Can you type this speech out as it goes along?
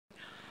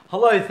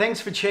Hello, thanks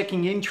for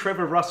checking in.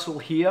 Trevor Russell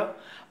here.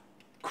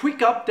 Quick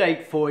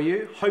update for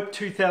you. Hope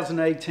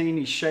 2018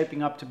 is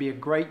shaping up to be a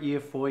great year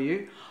for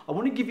you. I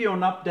want to give you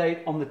an update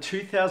on the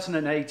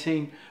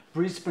 2018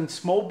 Brisbane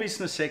Small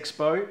Business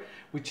Expo,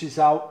 which is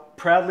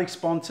proudly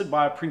sponsored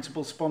by our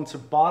principal sponsor,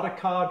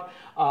 Bartercard,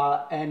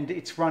 and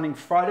it's running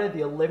Friday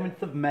the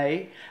 11th of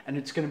May, and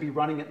it's going to be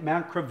running at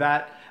Mount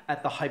Gravatt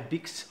at the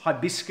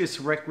Hibiscus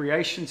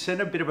Recreation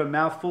Centre, a bit of a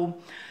mouthful.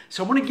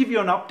 So I want to give you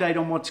an update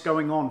on what's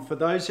going on. For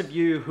those of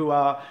you who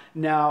are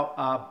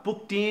now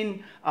booked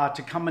in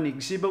to come and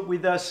exhibit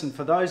with us, and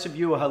for those of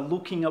you who are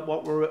looking at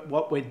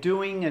what we're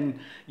doing and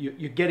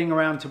you're getting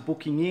around to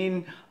booking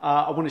in,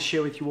 I want to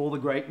share with you all the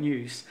great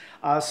news.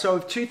 So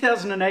if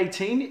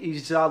 2018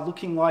 is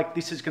looking like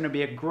this is going to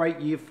be a great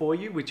year for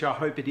you, which I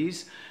hope it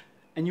is,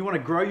 and you want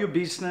to grow your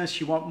business,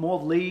 you want more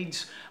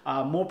leads,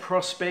 more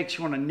prospects,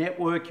 you want to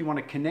network, you want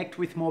to connect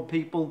with more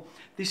people,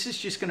 this is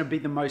just going to be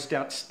the most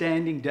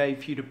outstanding day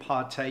for you to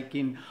partake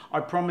in. I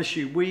promise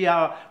you, we've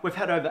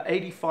had over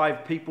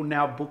 85 people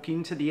now book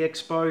into the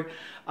Expo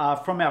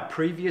from our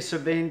previous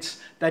events.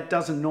 That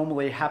doesn't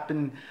normally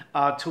happen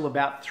till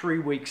about 3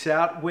 weeks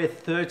out. We're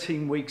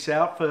 13 weeks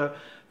out.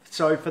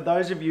 So for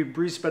those of you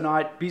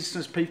Brisbaneite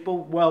business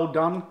people, well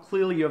done.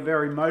 Clearly you're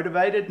very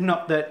motivated.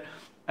 Not that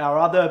our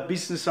other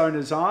business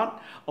owners aren't,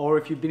 or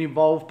if you've been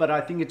involved, but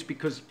I think it's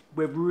because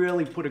we've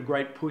really put a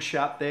great push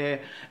out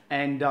there,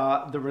 and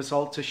the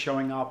results are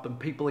showing up and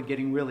people are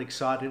getting really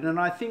excited. And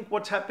I think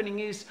what's happening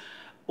is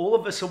all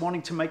of us are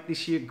wanting to make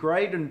this year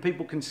great, and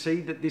people can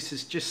see that this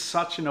is just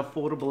such an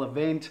affordable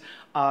event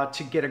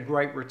to get a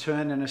great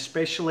return, and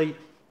especially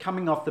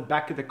coming off the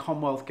back of the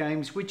Commonwealth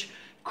Games, which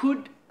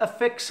could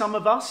affect some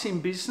of us in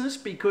business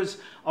because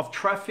of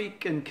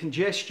traffic and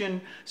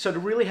congestion. So to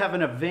really have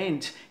an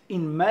event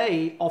in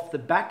May off the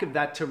back of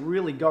that to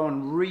really go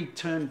and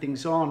return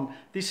things on,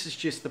 this is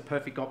just the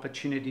perfect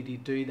opportunity to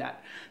do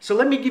that. So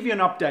let me give you an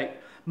update.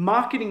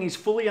 Marketing is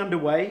fully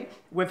underway.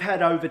 We've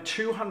had over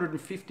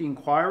 250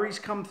 inquiries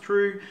come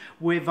through.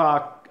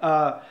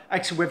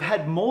 Actually, we've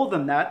had more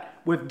than that.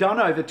 We've done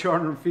over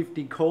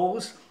 250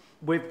 calls.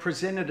 We've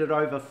presented at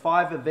over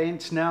 5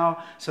 events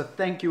now, so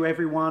thank you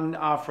everyone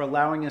for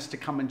allowing us to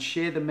come and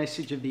share the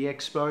message of the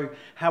Expo,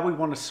 how we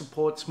want to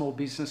support small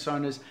business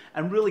owners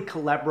and really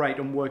collaborate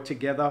and work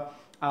together.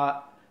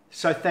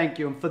 So thank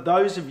you. And for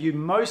those of you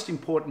most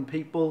important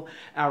people,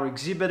 our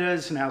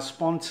exhibitors and our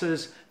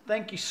sponsors,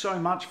 thank you so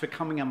much for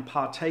coming and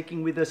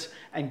partaking with us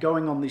and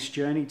going on this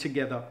journey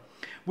together.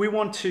 We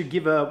want to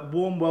give a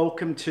warm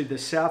welcome to the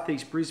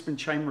Southeast Brisbane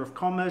Chamber of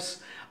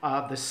Commerce,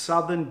 the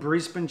Southern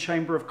Brisbane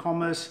Chamber of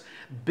Commerce,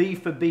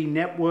 B4B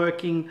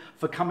Networking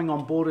for coming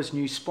on board as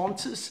new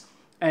sponsors.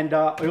 And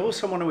I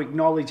also want to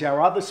acknowledge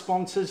our other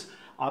sponsors,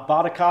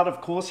 Bartercard,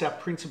 of course, our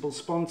principal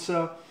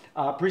sponsor,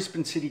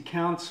 Brisbane City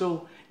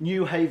Council,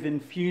 New Haven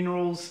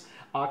Funerals,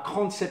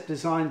 Concept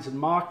Designs and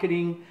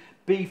Marketing,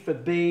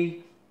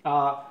 B4B,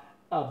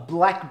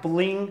 Black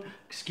Bling,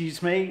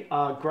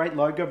 great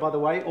logo by the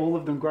way, all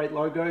of them great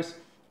logos.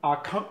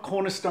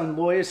 Cornerstone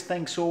Lawyers,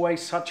 thanks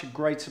always, such a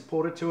great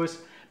supporter to us.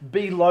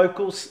 Be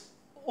Locals,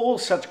 all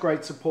such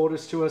great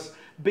supporters to us.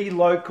 Be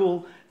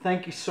Local,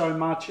 thank you so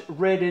much.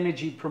 Red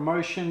Energy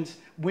Promotions,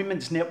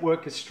 Women's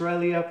Network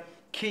Australia,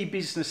 Key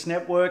Business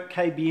Network,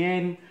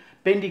 KBN,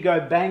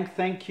 Bendigo Bank,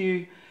 thank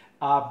you.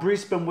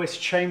 Brisbane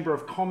West Chamber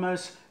of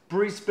Commerce,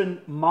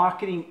 Brisbane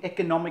Marketing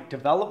Economic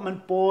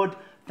Development Board,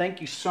 thank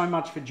you so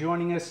much for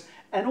joining us.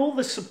 And all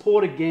the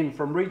support again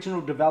from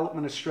Regional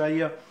Development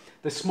Australia,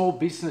 the Small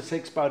Business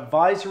Expo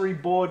Advisory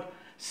Board,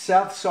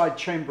 Southside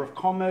Chamber of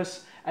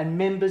Commerce, and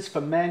members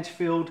for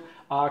Mansfield,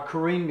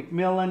 Corrine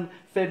McMillan,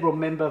 Federal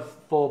Member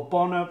for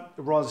Bonner,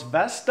 Ros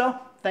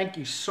Vasta. Thank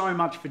you so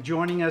much for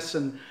joining us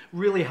and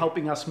really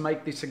helping us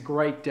make this a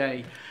great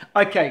day.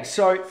 Okay,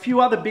 so a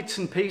few other bits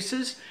and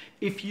pieces.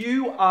 If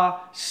you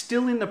are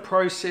still in the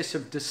process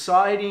of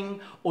deciding,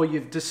 or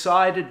you've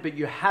decided but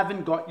you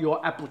haven't got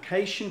your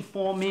application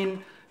form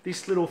in,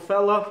 this little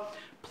fella,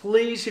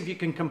 please, if you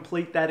can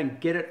complete that and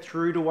get it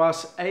through to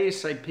us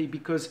ASAP,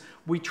 because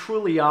we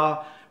truly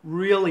are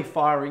really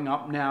firing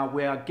up now.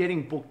 We are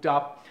getting booked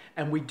up,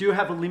 and we do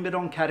have a limit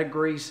on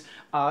categories,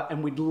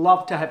 and we'd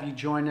love to have you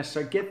join us.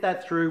 So get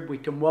that through. We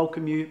can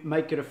welcome you,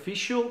 make it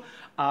official,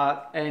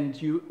 and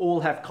you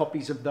all have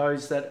copies of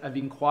those that have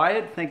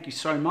inquired. Thank you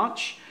so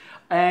much.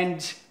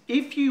 And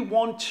if you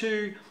want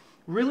to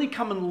really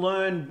come and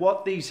learn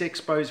what these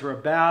expos are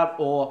about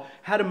or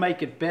how to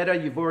make it better,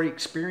 you've already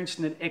experienced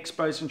in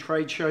expos and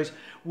trade shows,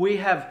 we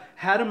have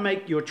how to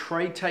make your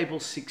trade table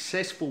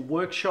successful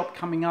workshop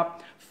coming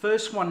up.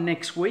 First one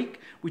next week,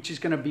 which is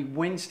going to be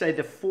Wednesday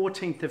the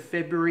 14th of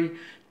February,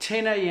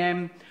 10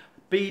 a.m.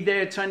 Be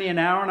there, it's only an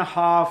hour and a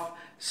half.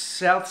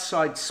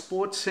 Southside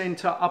Sports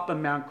Centre up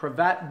in Mount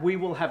Gravatt. We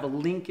will have a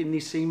link in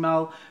this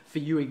email for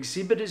you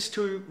exhibitors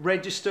to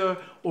register,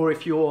 or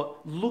if you're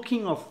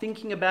looking or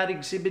thinking about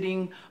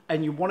exhibiting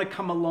and you want to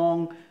come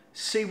along,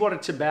 see what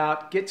it's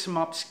about, get some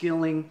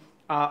upskilling.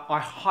 I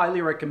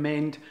highly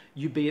recommend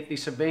you be at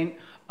this event.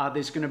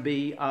 There's going to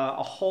be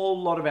a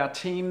whole lot of our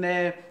team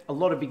there, a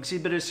lot of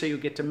exhibitors, so you'll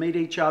get to meet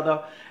each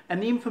other.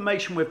 And the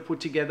information we've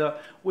put together,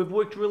 we've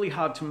worked really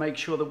hard to make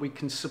sure that we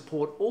can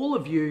support all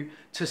of you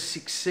to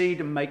succeed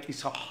and make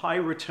this a high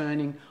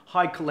returning,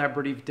 high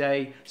collaborative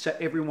day so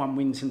everyone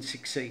wins and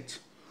succeeds.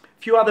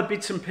 A few other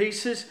bits and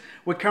pieces.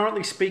 We're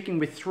currently speaking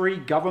with 3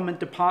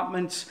 government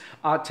departments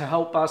to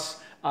help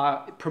us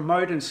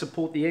promote and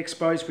support the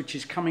Expos, which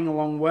is coming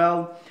along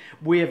well.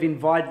 We have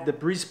invited the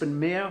Brisbane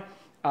Mayor,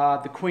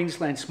 the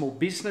Queensland Small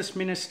Business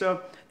Minister,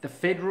 the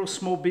Federal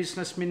Small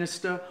Business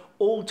Minister,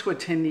 all to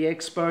attend the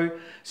Expo.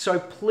 So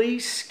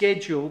please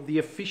schedule the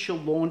official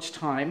launch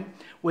time,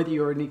 whether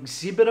you're an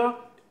exhibitor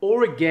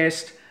or a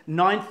guest,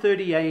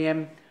 9:30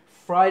 a.m.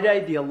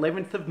 Friday, the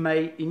 11th of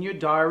May, in your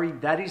diary.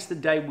 That is the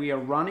day we are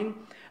running.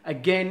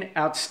 Again,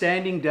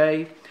 outstanding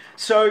day.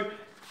 So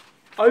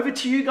over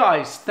to you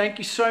guys. Thank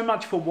you so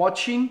much for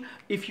watching.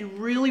 If you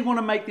really want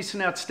to make this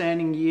an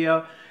outstanding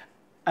year,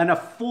 an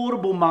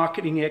affordable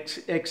marketing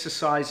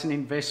exercise and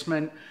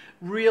investment,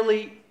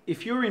 really,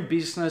 if you're in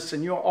business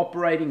and you're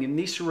operating in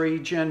this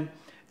region,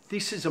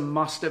 this is a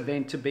must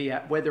event to be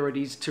at, whether it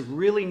is to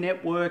really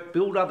network,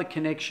 build other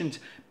connections,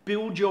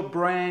 build your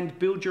brand,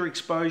 build your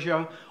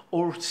exposure,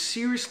 or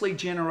seriously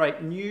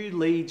generate new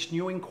leads,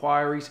 new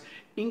inquiries,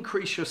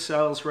 increase your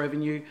sales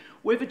revenue.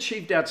 We've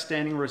achieved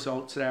outstanding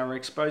results at our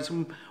expos.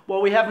 And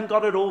while we haven't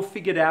got it all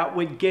figured out,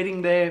 we're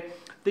getting there.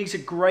 These are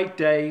great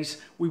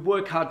days. We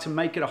work hard to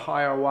make it a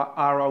higher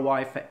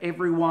ROI for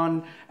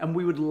everyone, and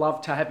we would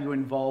love to have you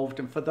involved.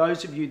 And for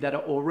those of you that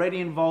are already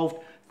involved,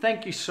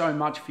 thank you so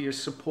much for your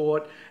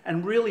support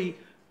and really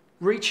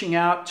reaching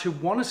out to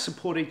want to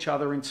support each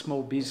other in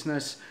small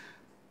business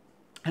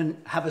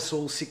and have us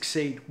all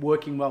succeed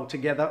working well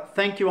together.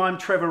 Thank you. I'm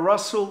Trevor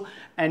Russell,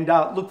 and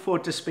look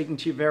forward to speaking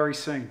to you very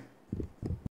soon.